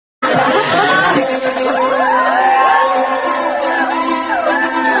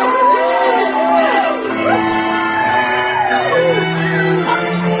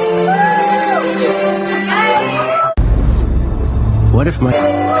What if my...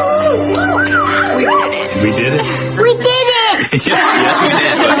 We did it. We did it? We did it! yes, we did.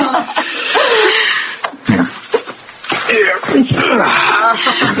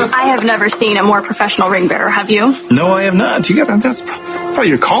 I have never seen a more professional ring bearer, have you? No, I have not. That's probably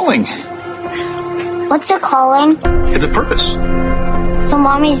your calling. What's your calling? It's a purpose. So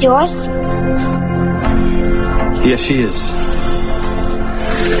Mommy's yours? Yes, she is.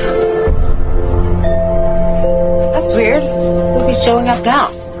 That's weird. Who'll be showing up now?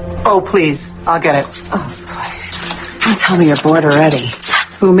 Oh, please. I'll get it. Oh, boy. Don't tell me you're bored already.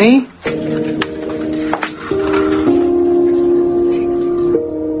 Who, me?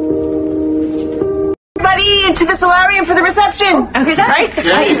 Everybody into the solarium for the reception. Okay, right? Yeah.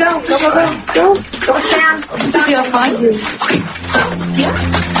 There you go. Go, go, go. Go, with Sam. Did you have fun? Yes.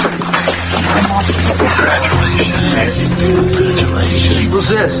 Congratulations. Who's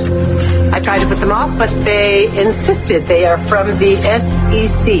this? I tried to put them off, but they insisted they are from the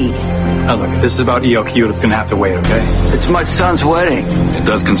SEC. Oh, look, this is about ELQ. It's going to have to wait, okay? It's my son's wedding. It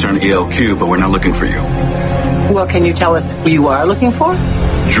does concern ELQ, but we're not looking for you. Well, can you tell us who you are looking for?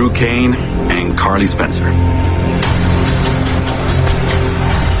 Drew Kane and Carly Spencer.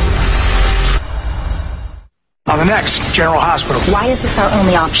 On the next, General Hospital. Why is this our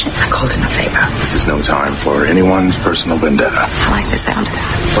only option? I called in a favor. This is no time for anyone's personal vendetta. I like the sound of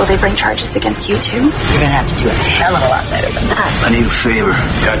that. Will they bring charges against you too? You're gonna have to do a hell of a lot better than that. I need a favor.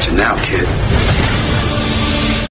 Got you now, kid.